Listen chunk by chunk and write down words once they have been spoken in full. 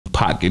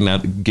Pac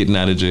getting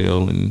out of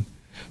jail, and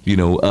you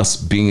know, us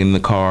being in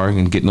the car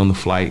and getting on the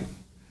flight,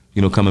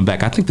 you know, coming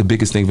back. I think the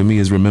biggest thing for me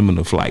is remembering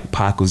the flight.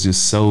 Pac was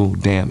just so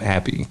damn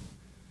happy,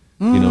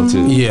 you know,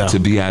 to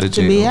be out of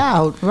jail. To be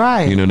out,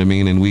 right. You know what I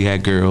mean? And we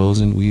had girls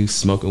and we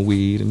smoking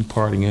weed and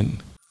partying.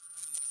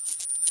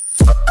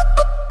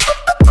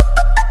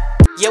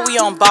 Yeah, we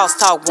on Boss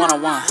Talk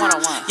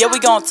 101. Yeah, we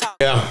gonna talk.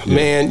 Yeah,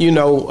 man, you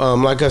know,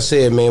 like I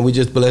said, man, we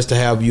just blessed to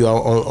have you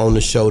on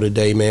the show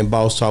today, man.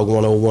 Boss Talk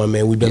 101,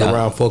 man. We've been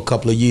around for a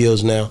couple of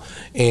years now,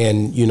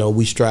 and, you know,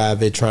 we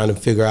strive at trying to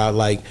figure out,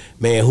 like,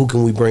 man, who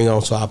can we bring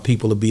on so our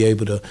people will be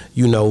able to,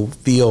 you know,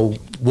 feel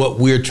what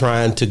we're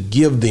trying to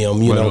give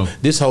them. You know,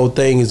 this whole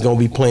thing is going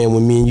to be playing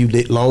with me and you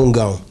long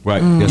gone.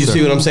 Right. You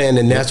see what I'm saying?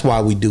 And that's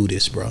why we do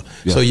this, bro.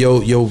 So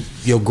your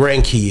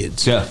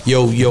grandkids,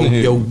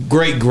 your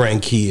great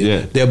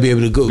grandkids, they'll be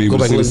able to go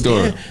back and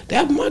listen.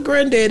 That my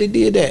granddaddy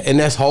did that, and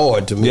that's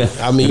hard to me.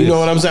 I mean, you know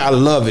what I'm saying? I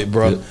love it,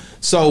 bro.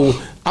 So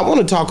I want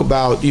to talk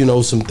about, you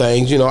know, some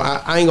things. You know,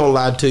 I ain't gonna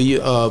lie to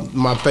you.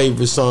 My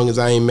favorite song is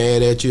 "I Ain't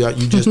Mad at You."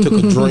 You just took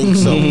a drink,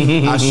 so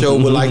I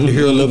sure would like to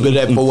hear a little bit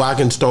of that before I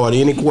can start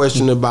any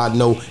question about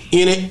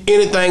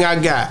anything I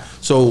got.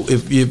 So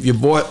if your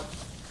boy,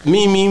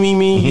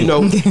 me, you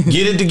know,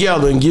 get it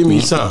together and give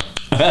me some.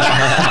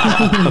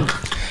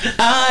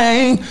 I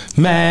ain't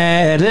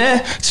mad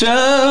at you,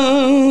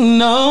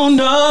 no,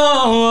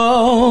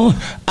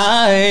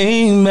 I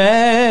ain't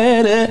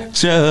mad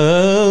at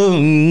you.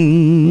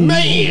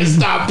 Man,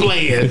 stop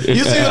playing.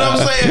 You see what I'm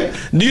saying?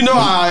 Do you know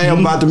how I am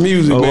about the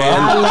music, man?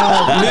 I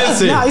love it.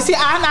 Listen. No, you see,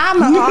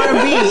 I'm an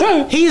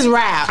R&B. He's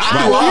rap.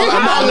 I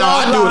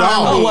do it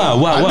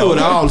all. I do it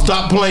all.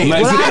 Stop playing.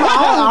 Well, I'm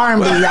all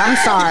R&B. I'm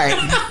sorry.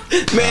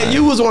 Man,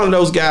 you was one of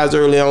those guys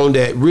early on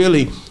that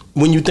really,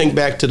 when you think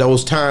back to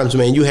those times,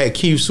 man, you had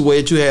Keith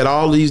Sweat, you had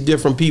all these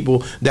different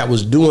people that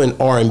was doing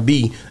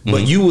R&B,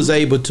 but you was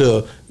able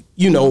to,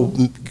 you know,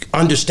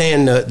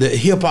 understand the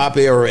hip hop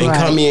era and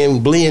come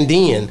in, blend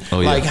in.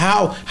 Like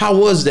how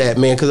was that,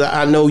 man? Because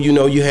I know, you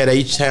know, you had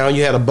H-Town,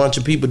 you had a bunch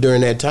of people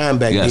during that time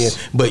back then,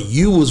 but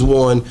you was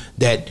one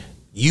that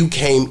you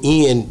came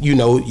in, you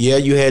know,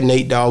 you had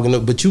Nate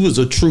Dogg, but you was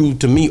a true,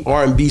 to me,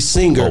 R&B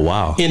singer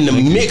in the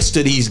mix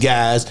to these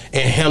guys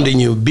and handling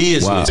your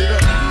business.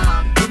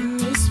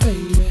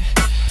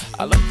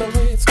 I love the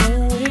way it's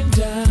going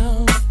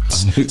down.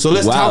 So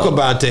let's talk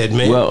about that,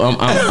 man. Well,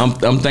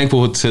 I'm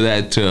thankful to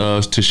that, to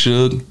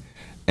Suge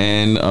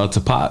and to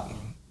Pac.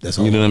 That's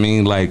you know what I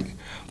mean? Like,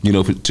 you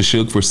know, to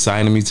Suge for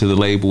signing me to the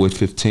label at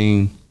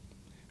 15.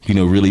 You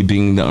know, really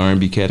being the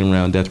R&B cat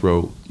around Death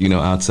Row. You know,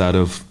 outside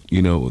of,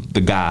 you know, the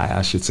guy,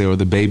 I should say, or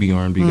the baby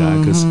R&B guy,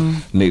 because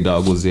Nate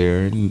Dogg was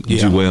there and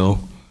Jewel.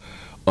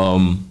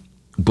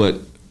 But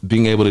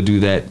being able to do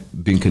that,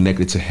 being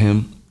connected to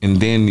him. And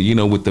then, you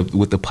know, with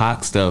the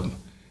Pac stuff,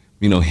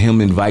 you know,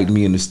 him inviting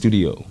me in the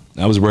studio.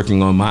 I was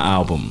working on my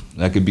album.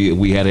 That could be,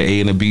 we had an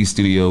A and a B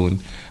studio, and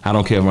I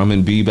don't care if I'm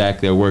in B back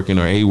there working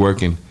or A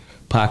working.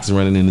 Pac's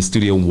running in the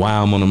studio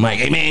while I'm on the mic.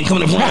 Hey man, come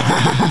to the front.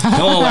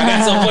 Come on, I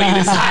got something for you.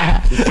 This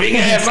hot. Bring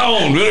your ass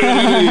on.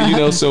 You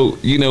know, so,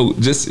 you know,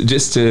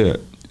 just to,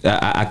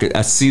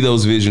 I see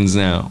those visions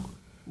now.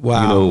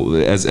 Wow. You know,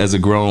 as a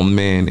grown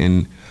man,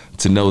 and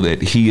to know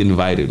that he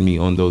invited me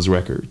on those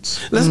records.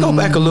 Let's go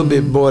back a little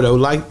bit, boy, though.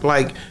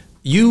 Like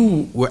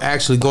you were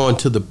actually going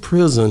to the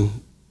prison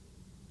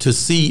to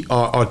see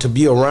or to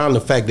be around the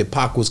fact that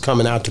Pac was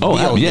coming out to be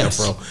on Death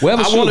Row. Well,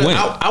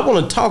 I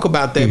want to talk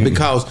about that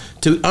because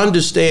to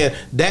understand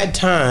that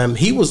time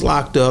he was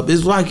locked up,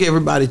 it's like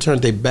everybody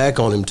turned their back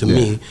on him to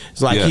me.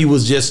 It's like he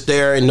was just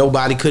there and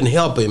nobody couldn't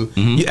help him.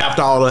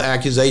 After all the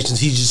accusations,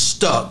 he's just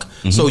stuck.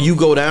 So you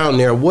go down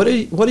there. What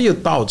are your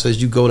thoughts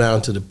as you go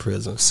down to the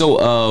prison? So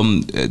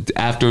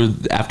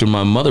after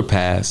my mother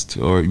passed,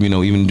 or, you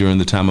know, even during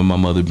the time of my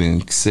mother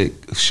being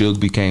sick, Suge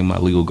became my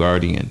legal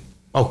guardian.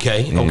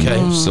 Okay.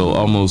 So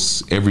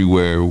almost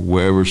everywhere,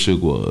 wherever Suge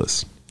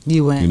was,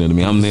 you went. You know what I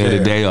mean? I'm there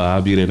today, or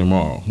I'll be there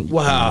tomorrow.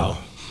 Wow.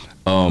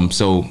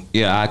 So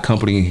yeah, I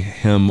accompany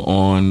him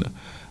on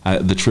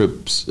the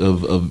trips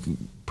of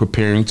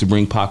preparing to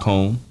bring Pac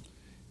home,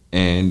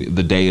 and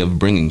the day of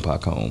bringing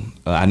Pac home.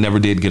 I never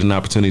did get an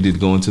opportunity to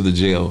go into the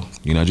jail.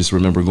 You know, I just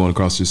remember going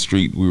across the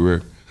street. We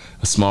were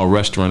a small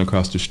restaurant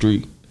across the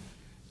street,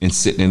 and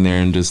sitting in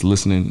there and just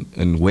listening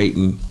and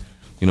waiting.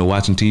 You know,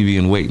 watching TV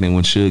and waiting. And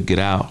when Suge get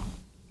out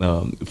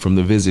from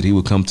the visit, he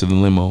would come to the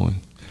limo and,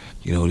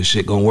 you know, this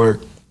shit gonna work.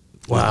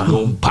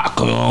 Wow.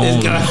 Pac on.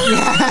 You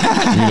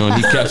know,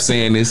 and he kept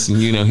saying this, and,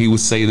 you know, he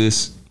would say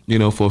this, you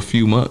know, for a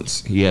few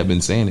months. He had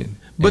been saying it.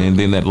 And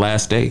then that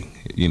last day,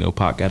 you know,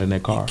 Pac got in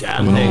that car.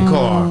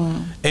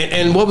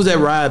 And what was that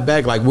ride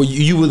back like? Were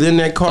you within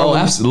that car? Oh,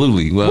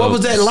 absolutely. Well, what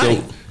was that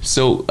like?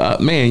 So,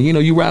 man, you know,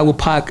 you ride with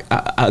Pac.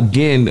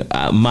 Again,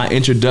 my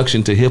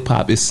introduction to hip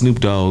hop is Snoop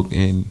Dogg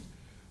and,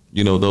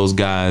 you know, those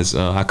guys.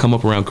 I come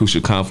up around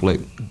Crucial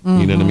Conflict.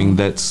 You know what I mean?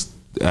 That's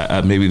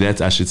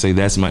I should say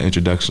that's my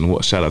introduction.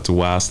 Shout out to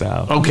Wild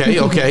Style.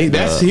 Okay.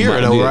 That's here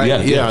though,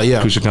 right?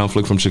 Yeah. Crucial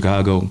Conflict from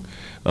Chicago.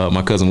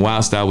 My cousin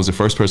Wild Style was the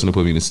first person to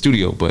put me in the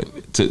studio.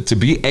 But to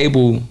be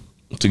able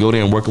to go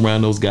there and work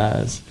around those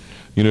guys.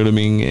 You know what I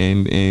mean?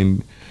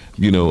 And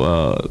you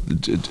know,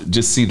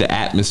 just see the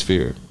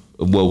atmosphere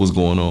of what was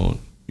going on.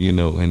 You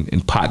know,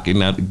 and Pac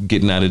getting out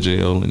of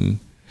jail, and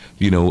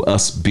you know,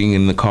 us being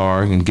in the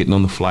car and getting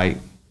on the flight.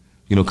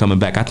 You know, coming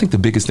back. I think the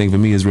biggest thing for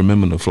me is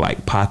remembering the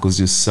flight. Pac was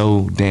just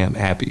so damn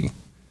happy.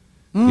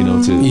 You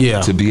know,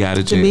 to be out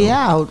of jail. To be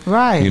out,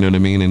 right. You know what I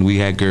mean? And we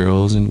had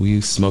girls and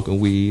we smoking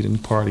weed and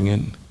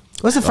partying.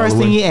 What's the first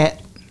thing you ate?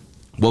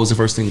 What was the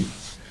first thing?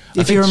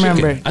 If you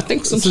remember. Chicken. I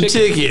think some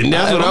chicken.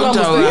 That's what I'm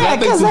talking about. Yeah,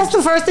 because that's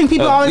the first thing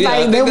people always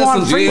like. They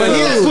want free food. But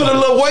he had to put a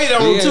little weight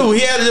on him too. He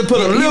had to put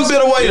a little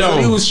bit of weight on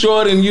him. He was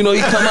short and, you know, he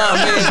come out,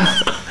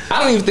 man. I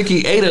don't even think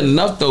he ate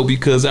enough though,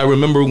 because I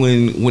remember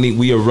when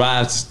we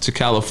arrived to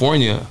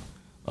California,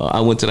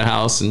 I went to the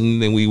house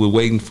and then we were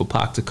waiting for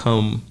Pac to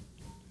come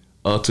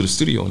to the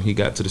studio, and he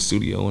got to the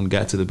studio and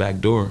got to the back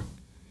door,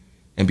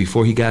 and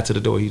before he got to the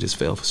door, he just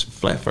fell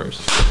flat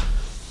first.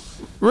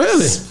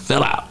 Really?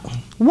 Fell out.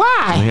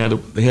 Why?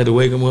 They had to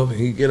wake him up, and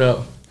he get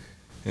up.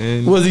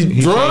 And was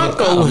he drunk?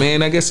 Oh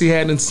man, I guess he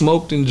hadn't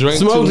smoked and drank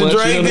too much. Smoked and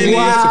drank, then he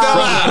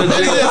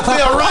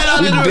fell right out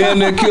of the We damn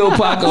near killed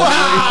Pac.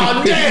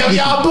 Wow, damn,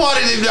 y'all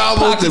partied him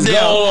almost to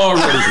death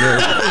already.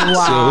 Man.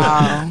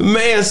 Wow.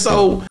 Man,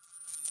 so.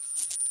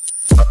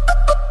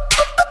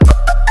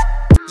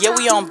 Yeah,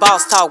 we on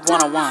Boss Talk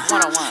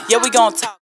 101. Yeah, we gonna talk.